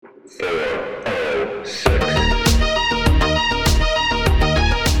406.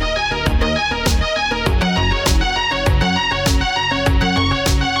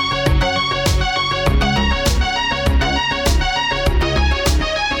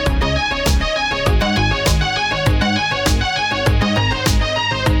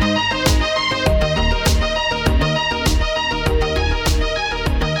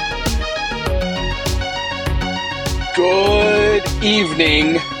 Good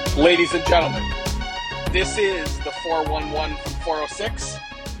evening, ladies and gentlemen. This is the 411 from 406,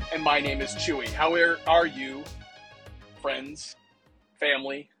 and my name is Chewy. How are you, friends,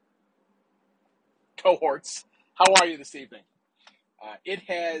 family, cohorts? How are you this evening? It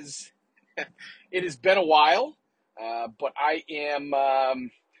has been a while, but I'm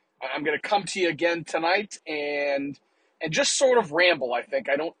going to come to you again tonight and just sort of ramble. I think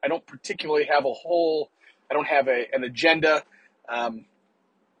I don't particularly have I don't have an agenda.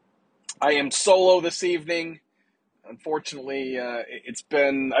 I am solo this evening. Unfortunately, I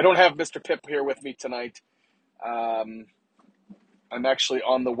don't have Mr. Pip here with me tonight. I'm actually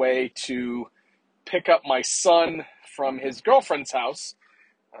on the way to pick up my son from his girlfriend's house.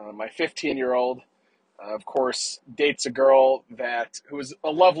 My 15-year-old, of course, dates a girl who is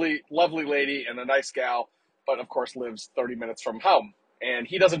a lovely, lovely lady and a nice gal, but of course lives 30 minutes from home. And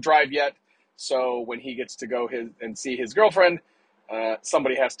he doesn't drive yet, so when he gets to go and see his girlfriend,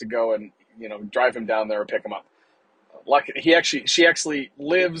 somebody has to go and drive him down there or pick him up. She actually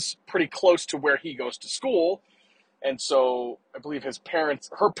lives pretty close to where he goes to school, and so I believe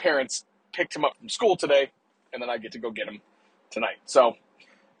her parents picked him up from school today, and then I get to go get him tonight. So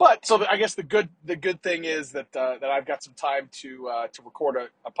I guess the good thing is that I've got some time to record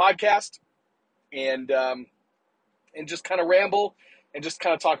a podcast and just kind of ramble and just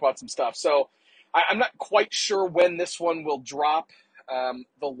kind of talk about some stuff. So I'm not quite sure when this one will drop.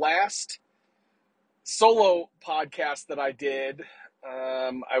 The last solo podcast that I did,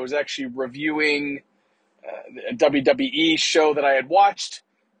 I was actually reviewing a WWE show that I had watched,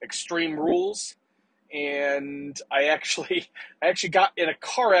 Extreme Rules, and I actually got in a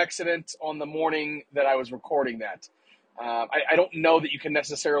car accident on the morning that I was recording that. I don't know that you can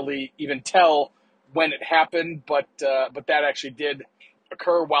necessarily even tell when it happened, but that actually did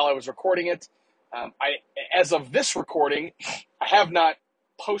occur while I was recording it. As of this recording, I have not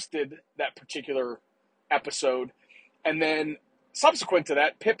posted that particular episode. And then subsequent to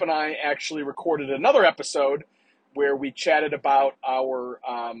that, Pip and I actually recorded another episode where we chatted about our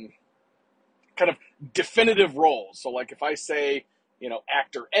kind of definitive roles. So like if I say,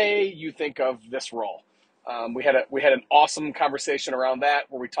 actor A, you think of this role. We had an awesome conversation around that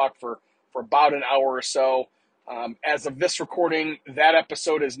where we talked for about an hour or so. As of this recording, that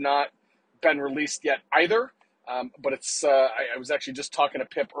episode has not been released yet either. But it's I was actually just talking to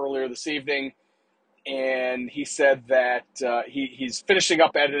Pip earlier this evening, and he said that he's finishing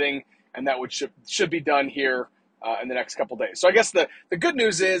up editing, and that should be done here in the next couple days. So I guess the good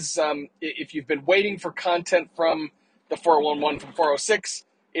news is if you've been waiting for content from the 411 from 406,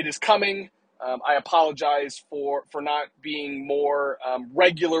 it is coming. I apologize for not being more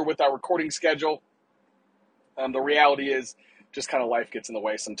regular with our recording schedule. The reality is just kind of life gets in the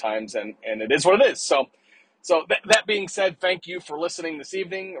way sometimes, and it is what it is. So that being said, thank you for listening this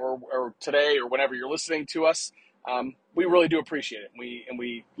evening or today or whenever you're listening to us. We really do appreciate it.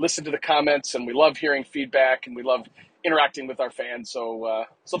 We listen to the comments, and we love hearing feedback, and we love interacting with our fans. So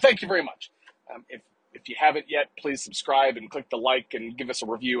thank you very much. If you haven't yet, please subscribe and click the like and give us a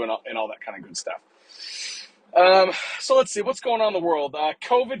review and all that kind of good stuff. So let's see what's going on in the world.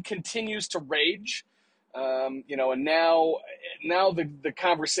 COVID continues to rage. And now the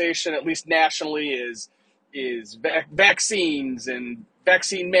conversation, at least nationally, is vaccines and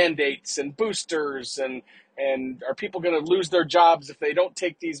vaccine mandates and boosters and are people going to lose their jobs if they don't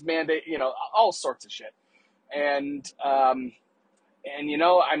take these mandates? All sorts of shit. And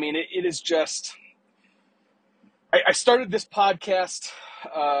it is just. I started this podcast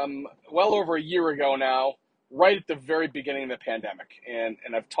well over a year ago now, right at the very beginning of the pandemic, and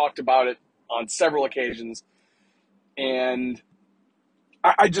I've talked about it on several occasions, and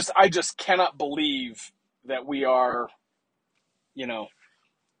I just cannot believe that we are,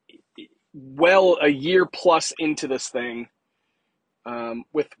 well a year plus into this thing,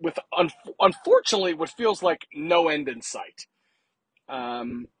 with unfortunately what feels like no end in sight.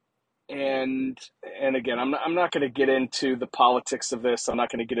 And again, I'm not going to get into the politics of this. I'm not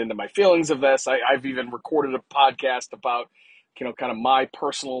going to get into my feelings of this. I've even recorded a podcast about, kind of my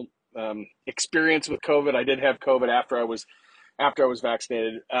personal experience with COVID. I did have COVID after I was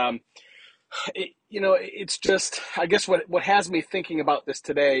vaccinated. It's just, I guess what has me thinking about this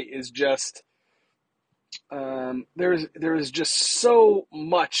today is just there is just so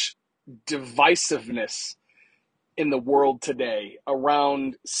much divisiveness in the world today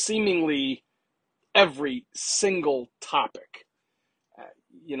around seemingly every single topic. Uh,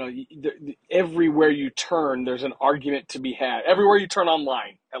 Everywhere you turn, there's an argument to be had. Everywhere you turn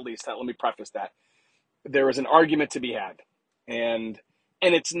online, at least, let me preface that there is an argument to be had, and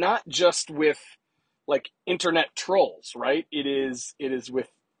it's not just with like internet trolls, right? It is with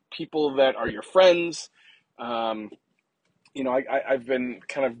people that are your friends. Um, I've been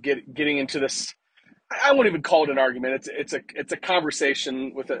kind of getting into this. I won't even call it an argument. It's a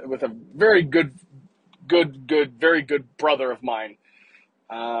conversation with a very very good brother of mine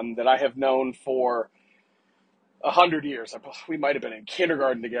that I have known for 100 years. We might have been in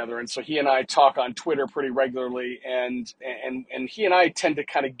kindergarten together, and so he and I talk on Twitter pretty regularly, and he and I tend to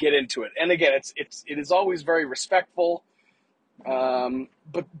kind of get into it. And again, it is always very respectful,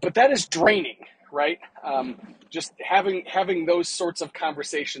 but that is draining, right? Just having those sorts of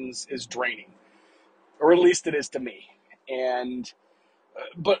conversations is draining, or at least it is to me. And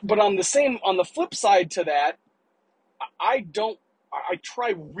but on the flip side to that, I don't. I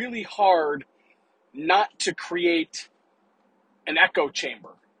try really hard not to create an echo chamber.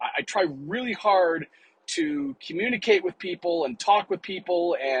 I try really hard to communicate with people and talk with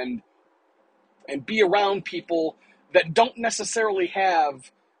people and be around people that don't necessarily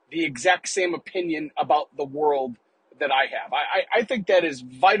have the exact same opinion about the world that I have. I think that is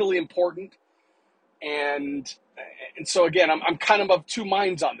vitally important. And so again, I'm kind of two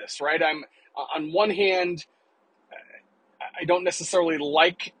minds on this, right? I'm on one hand, I don't necessarily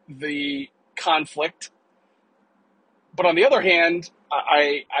like the conflict, but on the other hand,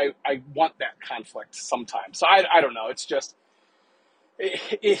 I want that conflict sometimes. So I don't know. It's just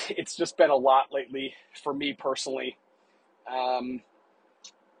been a lot lately for me personally. Um,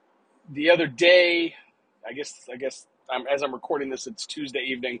 the other day, as I'm recording this, it's Tuesday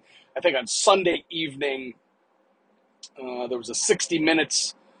evening. I think on Sunday evening, there was a 60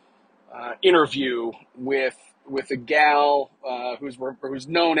 Minutes interview with a gal who's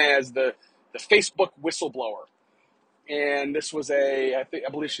known as the Facebook whistleblower. And this was I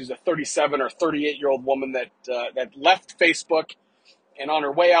believe she's a 37 or 38-year-old woman that left Facebook, and on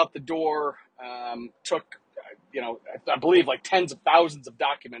her way out the door, took, I believe like tens of thousands of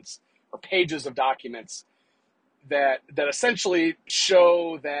documents or pages of documents that essentially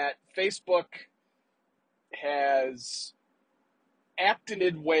show that Facebook has acted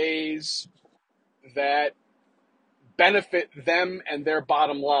in ways that benefit them and their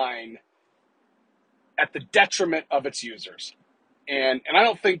bottom line at the detriment of its users. And I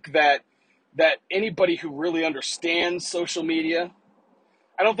don't think that anybody who really understands social media,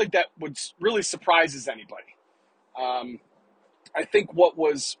 I don't think that would really surprises anybody. I think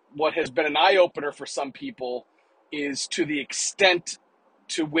what has been an eye opener for some people is to the extent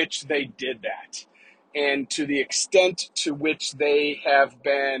to which they did that, and to the extent to which they have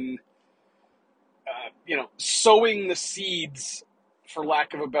been, sowing the seeds, for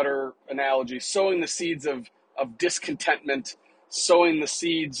lack of a better analogy, sowing the seeds of discontentment, sowing the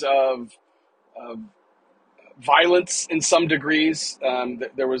seeds of violence in some degrees.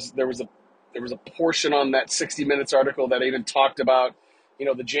 There was a portion on that 60 Minutes article that even talked about,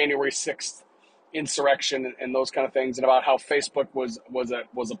 the January 6th insurrection and those kind of things, and about how Facebook was a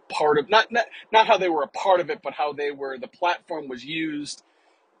part of, not how they were a part of it, but how the platform was used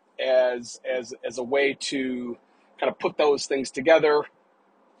as a way to kind of put those things together.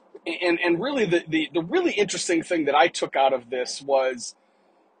 And really the really interesting thing that I took out of this was,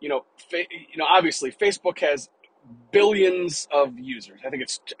 obviously Facebook has billions of users. I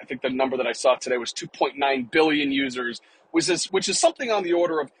think the number that I saw today was 2.9 billion users, which is something on the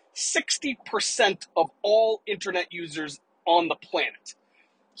order of 60% of all internet users on the planet.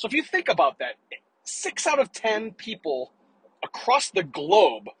 So if you think about that, 6 out of 10 people across the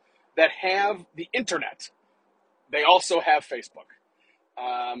globe that have the internet, they also have Facebook,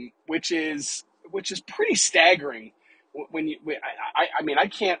 which is pretty staggering. I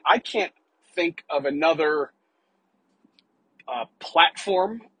can't think of another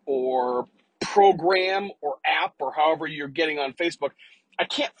platform or program or app, or however you're getting on Facebook. I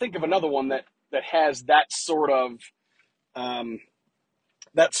can't think of another one that has that sort of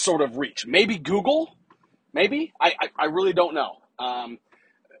reach. Maybe Google, maybe I really don't know.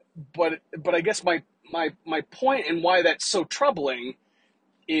 But I guess my point and why that's so troubling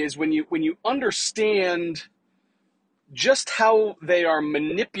is when you understand just how they are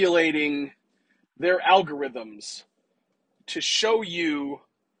manipulating their algorithms to show you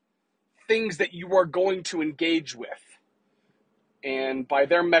things that you are going to engage with. And by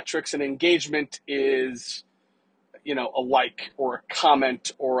their metrics, an engagement is, a like or a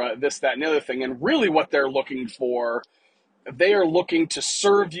comment or a this, that, and the other thing. And really what they're looking for, they are looking to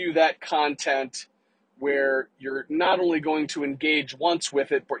serve you that content where you're not only going to engage once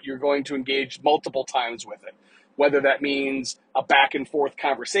with it, but you're going to engage multiple times with it. Whether that means a back and forth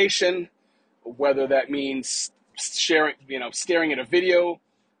conversation, whether that means staring at a video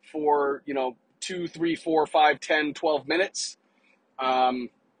for, 2, 3, 4, 5, 10, 12 minutes.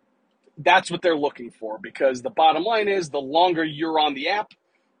 That's what they're looking for, because the bottom line is the longer you're on the app,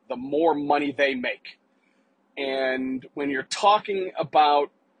 the more money they make. And when you're talking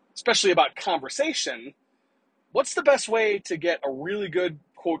about, especially about conversation, what's the best way to get a really good,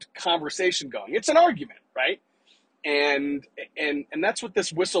 quote, conversation going? It's an argument, right? And that's what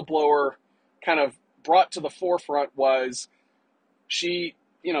this whistleblower kind of brought to the forefront. Was she,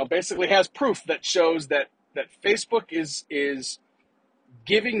 basically has proof that shows that Facebook is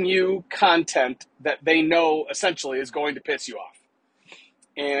giving you content that they know essentially is going to piss you off.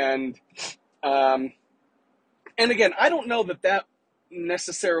 And again, I don't know that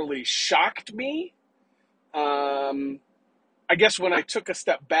necessarily shocked me. I guess when I took a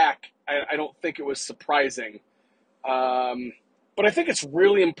step back, I don't think it was surprising. But I think it's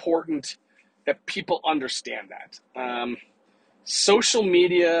really important that people understand that. Social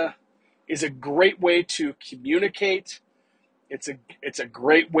media is a great way to communicate. It's a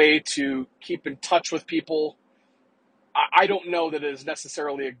great way to keep in touch with people. I don't know that it is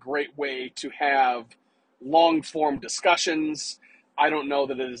necessarily a great way to have long-form discussions. I don't know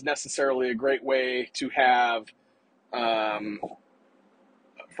that it is necessarily a great way to have,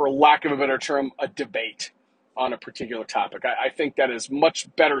 for lack of a better term, a debate on a particular topic. I think that is much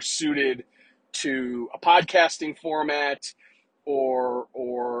better suited to a podcasting format, or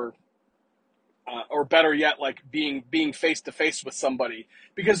better yet, like being face to face with somebody,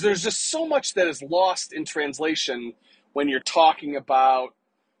 because there's just so much that is lost in translation when you're talking about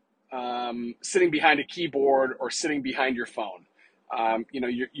sitting behind a keyboard or sitting behind your phone.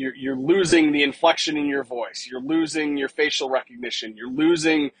 You're losing the inflection in your voice. You're losing your facial recognition. You're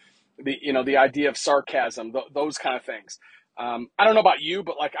losing the idea of sarcasm, those kind of things. I don't know about you,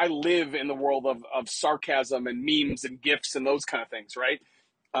 but like I live in the world of sarcasm and memes and GIFs and those kind of things, right?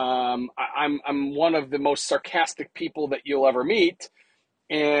 I'm one of the most sarcastic people that you'll ever meet.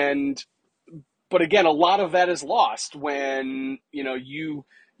 But again, a lot of that is lost when,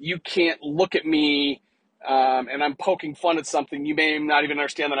 you can't look at me and I'm poking fun at something. You may not even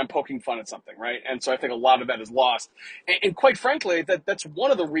understand that I'm poking fun at something, right? And so I think a lot of that is lost. And quite frankly, that's one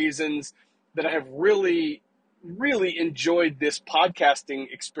of the reasons that I have really, really enjoyed this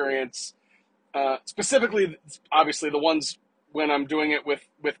podcasting experience, specifically, obviously, the ones when I'm doing it with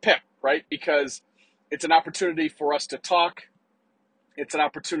Pip, right? Because it's an opportunity for us to talk. It's an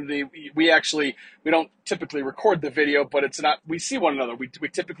opportunity. We don't typically record the video, but we see one another. We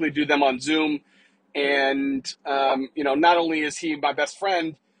typically do them on Zoom. And, not only is he my best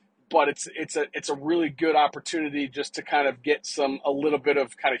friend, but it's a really good opportunity just to kind of get a little bit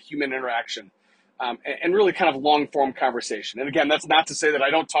of kind of human interaction, and really kind of long form conversation. And again, that's not to say that I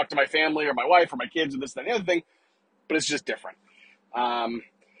don't talk to my family or my wife or my kids or this, that, and the other thing, but it's just different.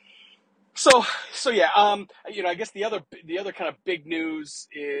 So yeah, I guess the other kind of big news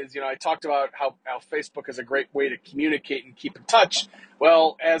is, I talked about how Facebook is a great way to communicate and keep in touch.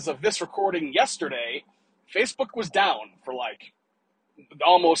 Well, as of this recording yesterday, Facebook was down for like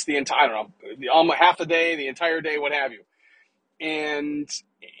almost the entire, I don't know, almost half the day, the entire day, what have you. And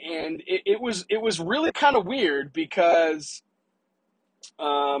it was really kind of weird because,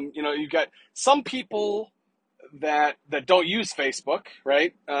 you've got some people that don't use Facebook,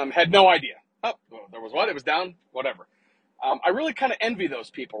 right? Had no idea. Oh, well, there was what? It was down? Whatever. I really kind of envy those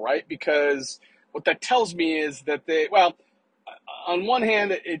people, right? Because what that tells me is that on one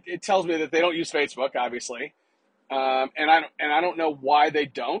hand, it tells me that they don't use Facebook, obviously. And I don't know why they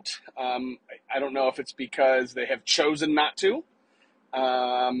don't. I don't know if it's because they have chosen not to,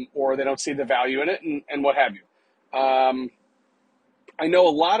 or they don't see the value in it, and what have you. I know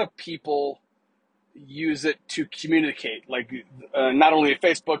a lot of people use it to communicate, like not only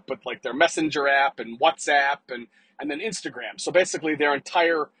Facebook, but like their Messenger app and WhatsApp and then Instagram. So basically their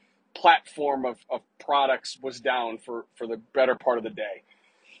entire platform of products was down for the better part of the day.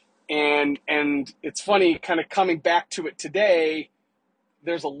 And it's funny, kind of coming back to it today,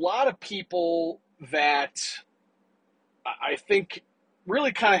 there's a lot of people that I think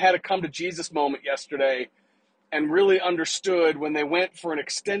really kind of had a come to Jesus moment yesterday and really understood when they went for an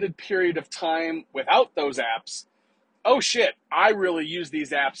extended period of time without those apps, oh shit, I really use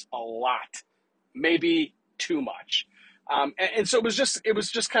these apps a lot, maybe too much. And so it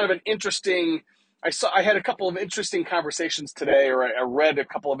was just kind of an interesting. I had a couple of interesting conversations today, or I read a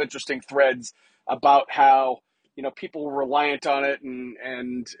couple of interesting threads about how people were reliant on it,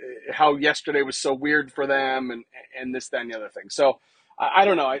 and how yesterday was so weird for them, and this, that, and the other thing. So I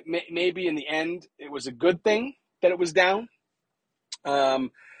don't know. Maybe in the end it was a good thing that it was down.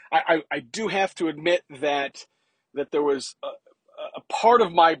 Um, I do have to admit that there was a part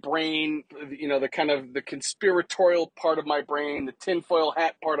of my brain, the kind of the conspiratorial part of my brain, the tinfoil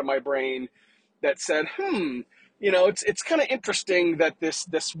hat part of my brain, that said, it's kind of interesting that this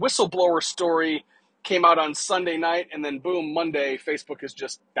whistleblower story came out on Sunday night, and then boom, Monday, Facebook is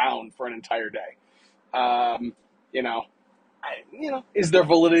just down for an entire day. Um, you know, is there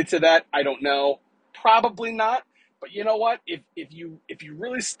validity to that? I don't know. Probably not. But you know what? If you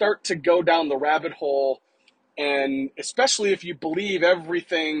really start to go down the rabbit hole, and especially if you believe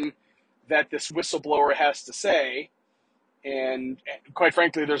everything that this whistleblower has to say, and quite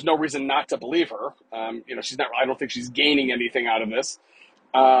frankly, there's no reason not to believe her. She's not. I don't think she's gaining anything out of this.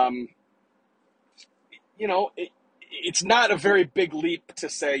 Um, it's not a very big leap to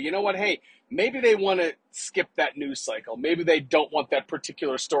say, you know what, hey, maybe they want to skip that news cycle. Maybe they don't want that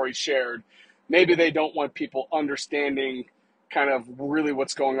particular story shared. Maybe they don't want people understanding kind of really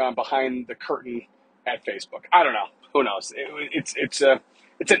what's going on behind the curtain at Facebook. I don't know. Who knows? It's an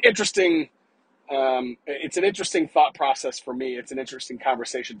interesting it's an interesting thought process for me. It's an interesting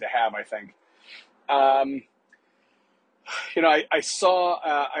conversation to have, I think. Um,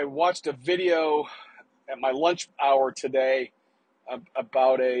 I watched a video at my lunch hour today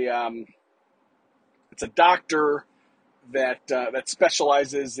about it's a doctor that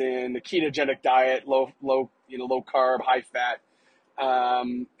specializes in the ketogenic diet, low carb, high fat,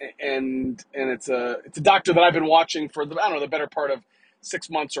 and it's a doctor that I've been watching for the better part of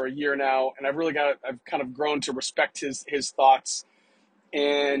 6 months or a year now, and I've kind of grown to respect his thoughts,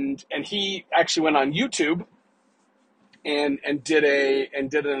 and he actually went on YouTube and did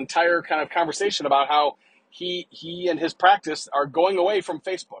an entire kind of conversation about how he and his practice are going away from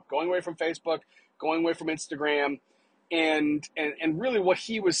Facebook, going away from Instagram, and really what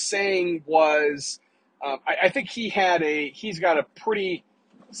he was saying was, I think he's got a pretty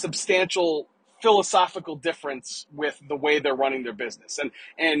substantial philosophical difference with the way they're running their business,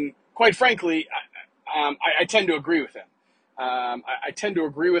 and quite frankly, I tend to agree with him. I tend to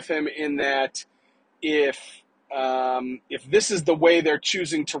agree with him in that if this is the way they're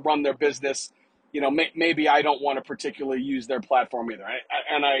choosing to run their business, maybe I don't want to particularly use their platform either.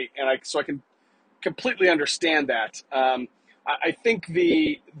 So I can completely understand that. I think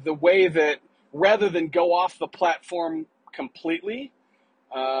the way that rather than go off the platform completely,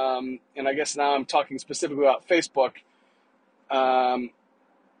 and I guess now I'm talking specifically about Facebook, I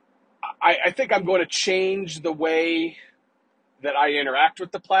think I'm going to change the way that I interact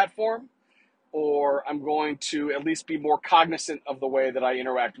with the platform, or I'm going to at least be more cognizant of the way that I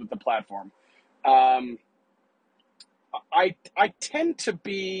interact with the platform. Um, I tend to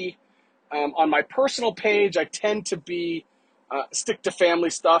be on my personal page. I tend to be stick to family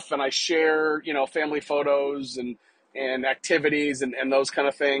stuff, and I share family photos and activities and those kind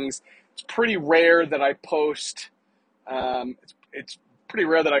of things. It's pretty rare that I post. It's pretty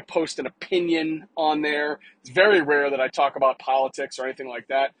rare that I post an opinion on there. It's very rare that I talk about politics or anything like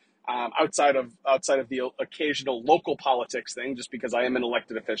that. Outside of the occasional local politics thing, just because I am an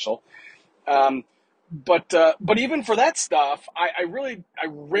elected official. Um, but even for that stuff, I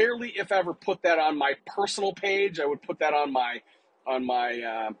rarely, if ever, put that on my personal page. I would put that on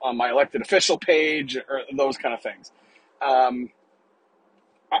my elected official page or those kind of things. Um,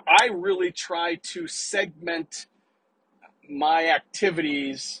 I really try to segment my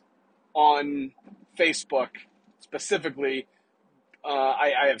activities on Facebook specifically.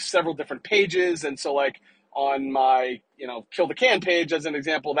 I have several different pages, and so like on my Kill the Can page as an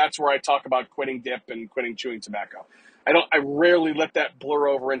example, that's where I talk about quitting dip and quitting chewing tobacco. I rarely let that blur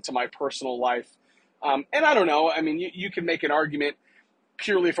over into my personal life. And I don't know, I mean, you can make an argument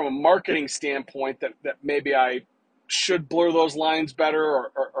purely from a marketing standpoint that maybe I should blur those lines better,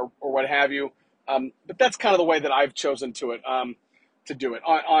 or what have you. But that's kind of the way that I've chosen to do it.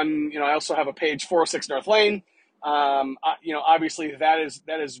 I also have a page, 406 North Lane. Obviously that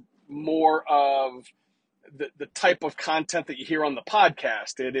is more of the type of content that you hear on the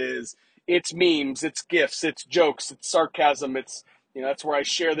podcast. It's memes, it's GIFs, it's jokes, it's sarcasm. That's where I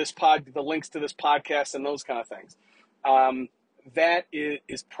share the links to this podcast and those kind of things. That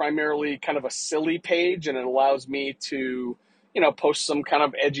is primarily kind of a silly page, and it allows me to, post some kind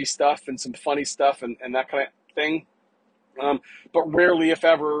of edgy stuff and some funny stuff and that kind of thing. But rarely, if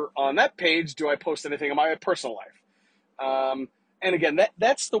ever, on that page do I post anything in my personal life. And again,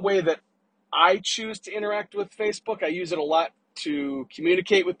 that's the way that I choose to interact with Facebook. I use it a lot to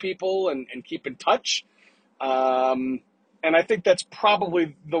communicate with people and keep in touch. And I think that's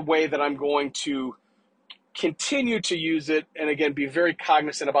probably the way that I'm going to continue to use it. And again, be very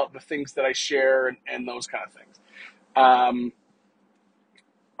cognizant about the things that I share and those kind of things. I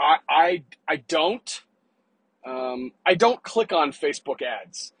don't click on Facebook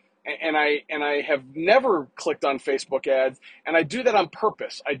ads, and I have never clicked on Facebook ads, and I do that on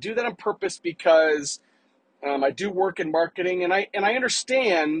purpose. I do that on purpose because I do work in marketing, and I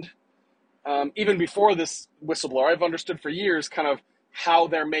understand, even before this whistleblower, I've understood for years kind of how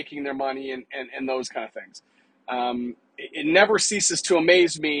they're making their money and those kind of things. It never ceases to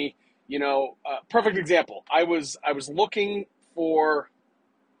amaze me. Perfect example. I was looking for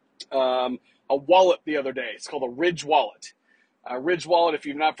a wallet the other day. It's called a Ridge wallet. Ridge wallet, if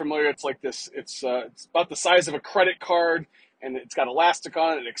you're not familiar, it's like this. It's about the size of a credit card, and it's got elastic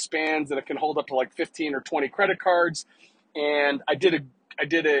on it. It expands, and it can hold up to like 15 or 20 credit cards. And I did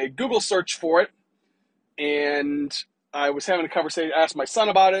a Google search for it, and I was having a conversation. I asked my son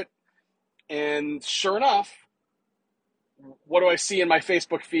about it, and sure enough, what do I see in my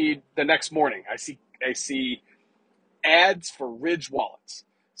Facebook feed the next morning? I see ads for Ridge wallets.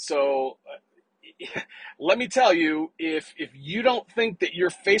 So let me tell you, if you don't think that your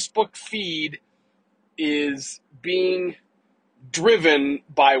Facebook feed is being driven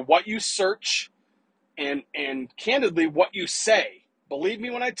by what you search and candidly what you say, believe me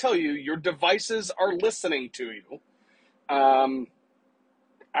when I tell you, your devices are listening to you.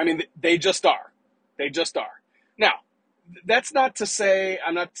 They just are. They just are. Now, that's not to say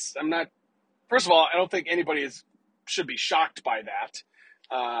I'm not. First of all, I don't think anybody should be shocked by that.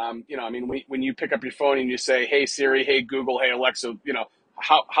 When you pick up your phone and you say, "Hey Siri, hey Google, hey Alexa,"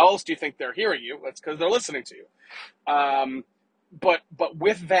 how else do you think they're hearing you? That's because they're listening to you. But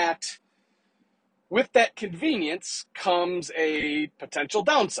with that convenience comes a potential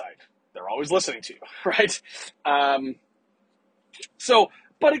downside. They're always listening to you, right?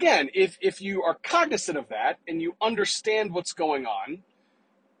 But again, if you are cognizant of that and you understand what's going on,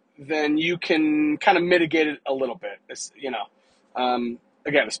 then you can kind of mitigate it a little bit.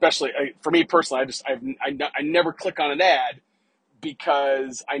 Again, especially for me personally, I never click on an ad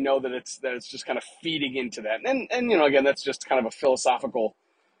because I know that it's just kind of feeding into that. And again, that's just kind of a philosophical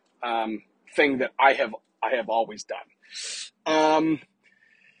thing that I have always done.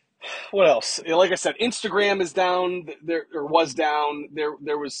 What else? Like I said, Instagram is down. There was down.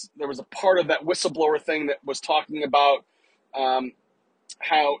 There was a part of that whistleblower thing that was talking about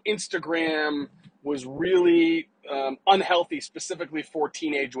how Instagram was really unhealthy, specifically for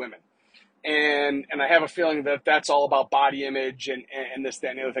teenage women. And I have a feeling that that's all about body image and this,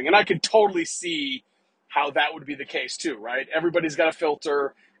 that, and the other thing. And I could totally see how that would be the case too, right? Everybody's got a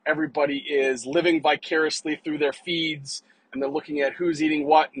filter. Everybody is living vicariously through their feeds, and they're looking at who's eating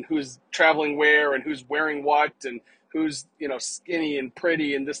what and who's traveling where and who's wearing what and who's, skinny and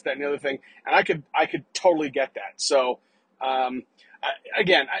pretty and this, that, and the other thing. And I could totally get that. So, I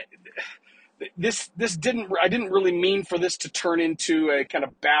didn't really mean for this to turn into a kind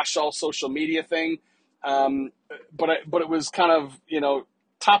of bash all social media thing. But it was kind of,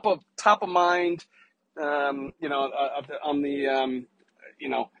 top of mind, on the,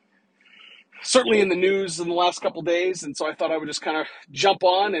 certainly in the news in the last couple of days. And so I thought I would just kind of jump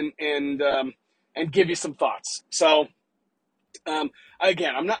on and give you some thoughts. So,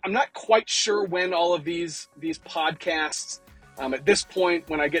 again, I'm not quite sure when all of these podcasts, at this point,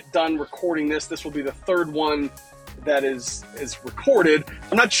 when I get done recording this will be the third one that is recorded.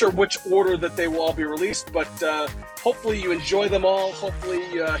 I'm not sure which order that they will all be released, but hopefully you enjoy them all. Hopefully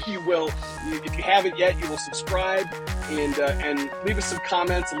you will. If you haven't yet, you will subscribe and leave us some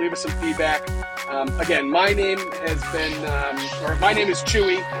comments and leave us some feedback. Again, my name is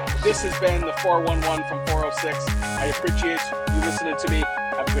Chewy. This has been the 411 from 406. I appreciate you listening to me.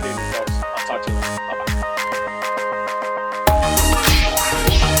 Have a good evening, folks. I'll talk to you later.